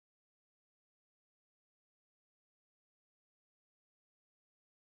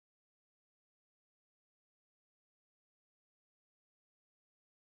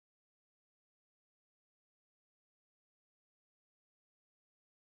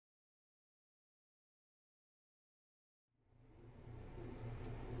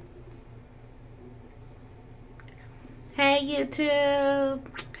Hey YouTube,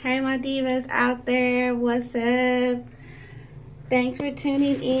 hey my divas out there, what's up? Thanks for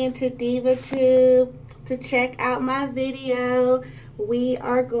tuning in to DivaTube to check out my video. We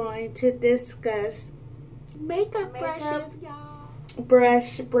are going to discuss makeup brushes, y'all.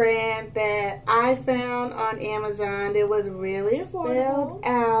 Brush brand that I found on Amazon. It was really spelled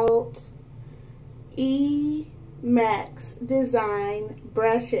out. Emax Design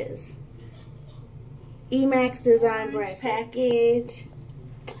brushes. Emax Design brush package.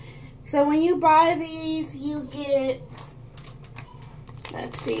 So when you buy these, you get,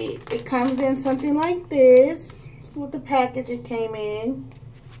 let's see, it comes in something like this. This is what the package it came in.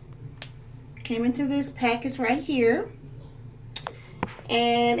 Came into this package right here.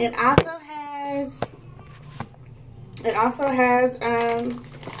 And it also has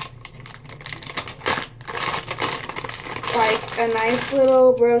like a nice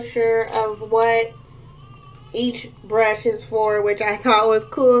little brochure of what each brush is for, which I thought was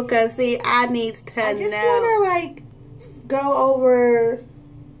cool because see, I needs to know. I just want to like go over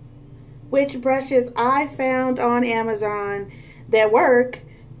which brushes I found on Amazon that work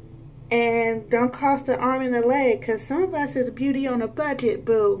and don't cost an arm and a leg, because some of us is beauty on a budget,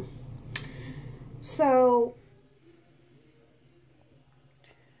 boo. So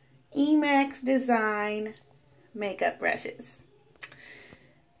Emax Design makeup brushes.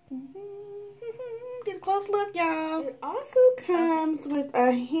 Get a close look, y'all. It also comes with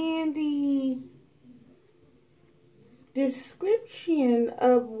a handy description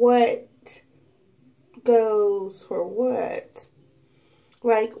of what goes for what.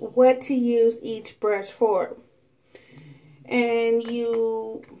 Like what to use each brush for. And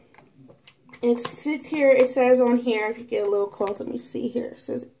it sits here, it says on here, if you get a little close, let me see here. It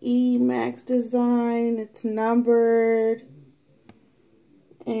says Emax Design, it's numbered.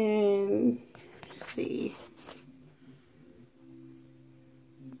 And let's see.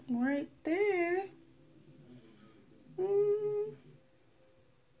 Right there.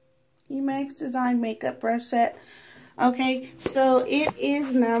 Emax Design makeup brush set. Okay, so it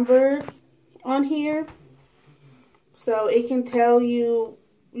is numbered on here. So it can tell you,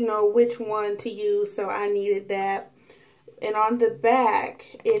 you know, which one to use. So I needed that. And on the back,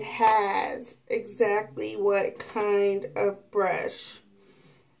 it has exactly what kind of brush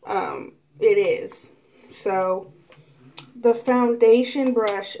it is. So the foundation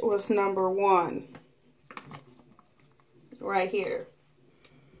brush was number 1 right here.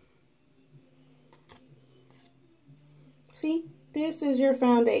 See, this is your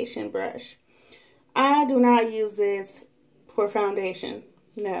foundation brush. I do not use this for foundation.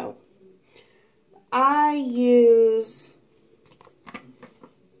 No. I use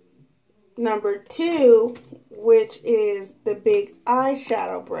number 2, which is the big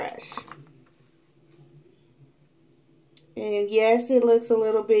eyeshadow brush. And yes, it looks a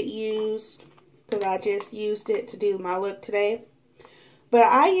little bit used because I just used it to do my look today. But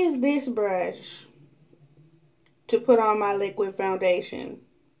I use this brush to put on my liquid foundation.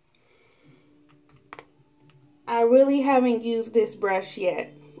 I really haven't used this brush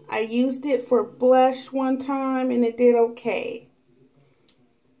yet. I used it for blush one time and it did okay.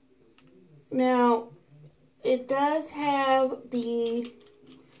 Now, it does have the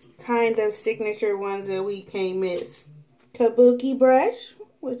kind of signature ones that we can't miss. Kabuki brush,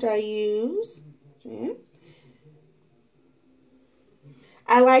 which I use. Yeah.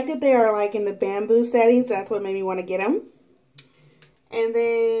 I like that they are like in the bamboo settings. That's what made me want to get them. And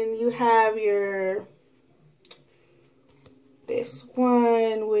then you have this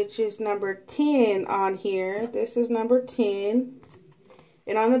one, which is number 10 on here. This is number 10.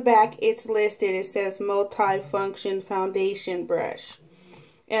 And on the back, it's listed. It says multi-function foundation brush.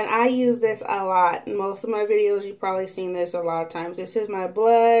 And I use this a lot. In most of my videos, you've probably seen this a lot of times. This is my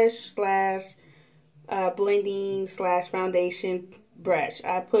blush slash blending slash foundation brush.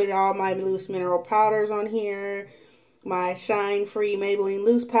 I put all my loose mineral powders on here. My shine free Maybelline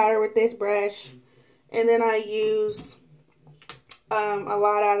loose powder with this brush. And then I use a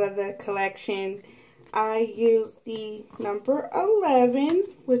lot out of the collection. I use the number 11,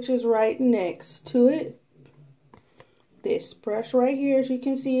 which is right next to it. This brush right here, as you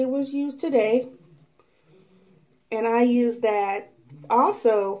can see, it was used today. And I use that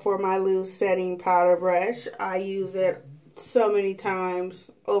also for my loose setting powder brush. I use it so many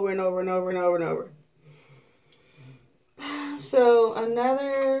times, over and over and over and over and over. So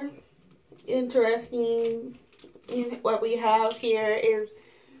another interesting, what we have here is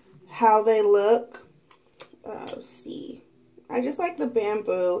how they look. Let's see. I just like the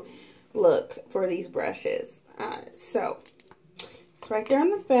bamboo look for these brushes. So it's right there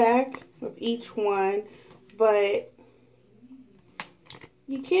on the back of each one, but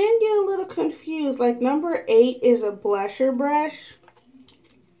you can get a little confused. Like number 8 is a blusher brush.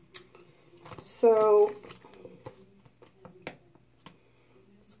 So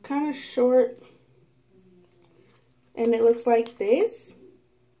it's kind of short. And it looks like this.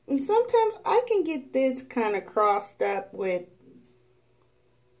 And sometimes I can get this kind of crossed up with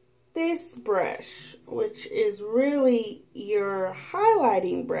this brush, which is really your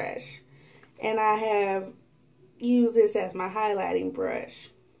highlighting brush. And I have used this as my highlighting brush.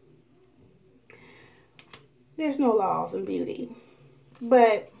 There's no laws in beauty.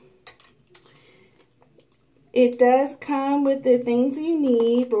 But it does come with the things you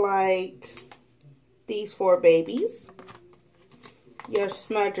need, like these 4 babies. Your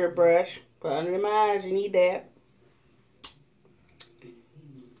smudger brush for under my eyes, you need that.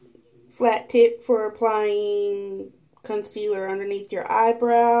 Flat tip for applying concealer underneath your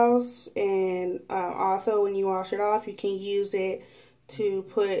eyebrows, and also when you wash it off, you can use it to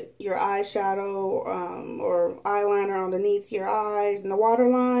put your eyeshadow or eyeliner underneath your eyes in the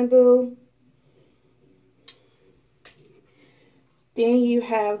waterline, boo. Then you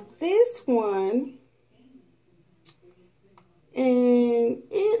have this one, and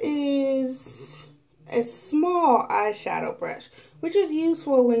it is a small eyeshadow brush, which is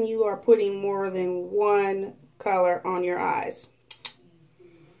useful when you are putting more than one color on your eyes.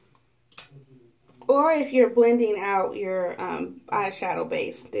 Or if you're blending out your eyeshadow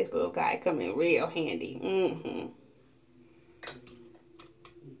base, this little guy comes in real handy.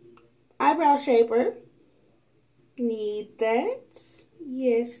 Eyebrow shaper. Need that?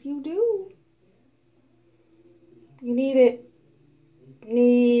 Yes, you do. You need it.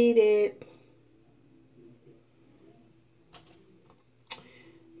 Need it.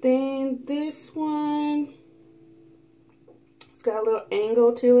 Then this one, it's got a little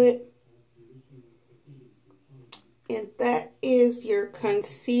angle to it. And that is your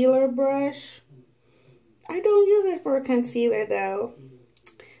concealer brush. I don't use it for a concealer though.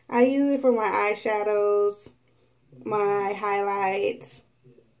 I use it for my eyeshadows, my highlights.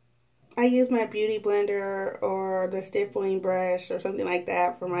 I use my beauty blender or the stippling brush or something like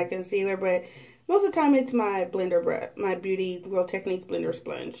that for my concealer, but most of the time it's my blender brush, my Beauty Real Techniques blender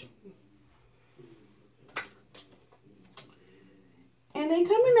sponge. And they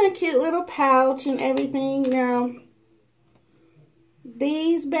come in that cute little pouch and everything. Now,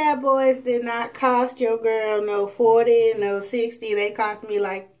 these bad boys did not cost your girl no $40, no $60. They cost me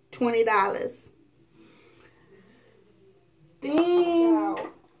like $20. Then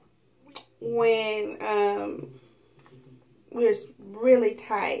when we're really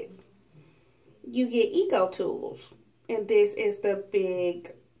tight, you get Eco Tools, and this is the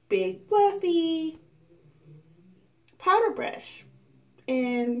big fluffy powder brush.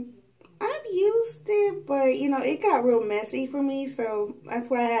 And I've used it, but you know, it got real messy for me, so that's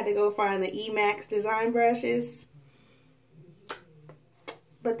why I had to go find the Emax Design brushes.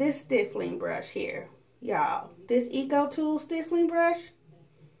 But this stiffling brush here, y'all, this Eco Tools stiffling brush,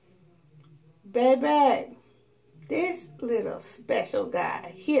 baby, this little special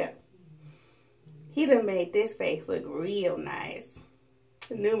guy here, he done made this face look real nice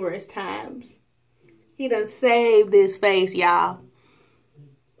numerous times. He done saved this face, y'all.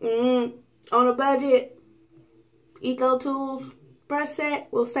 On a budget, Eco Tools brush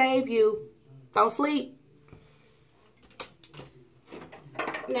set will save you. Don't sleep.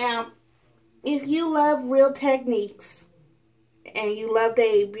 Now, if you love Real Techniques and you love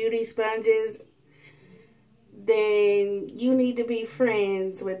their beauty sponges, then you need to be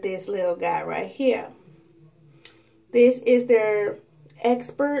friends with this little guy right here. This is their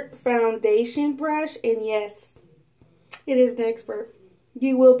Expert Foundation brush, and yes, it is an expert.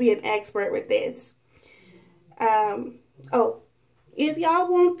 You will be an expert with this. Oh, if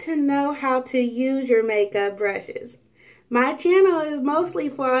y'all want to know how to use your makeup brushes, my channel is mostly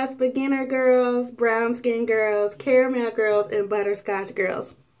for us beginner girls, brown skin girls, caramel girls, and butterscotch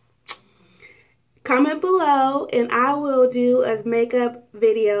girls. Comment below and I will do a makeup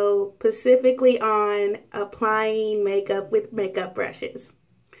video specifically on applying makeup with makeup brushes.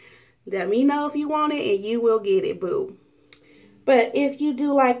 Let me know if you want it and you will get it, boo. But if you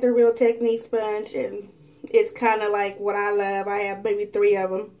do like the Real Techniques sponge, and it's kind of like what I love, I have maybe 3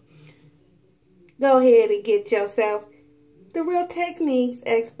 of them, go ahead and get yourself the Real Techniques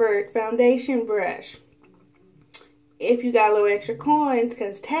Expert Foundation brush. If you got a little extra coins,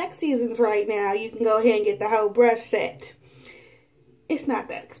 because tax season's right now, you can go ahead and get the whole brush set. It's not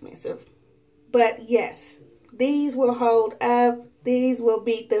that expensive. But yes, these will hold up. These will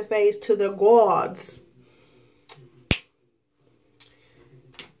beat the face to the gods.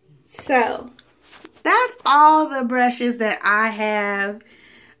 So, that's all the brushes that I have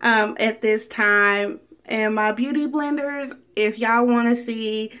at this time. And my beauty blenders, if y'all want to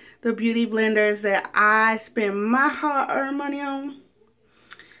see the beauty blenders that I spend my hard-earned money on,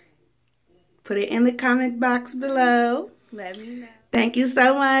 put it in the comment box below. Let me know. Thank you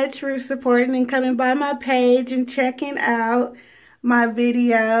so much for supporting and coming by my page and checking out my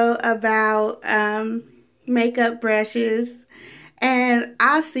video about makeup brushes. And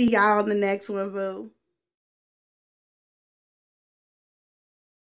I'll see y'all in the next one, boo.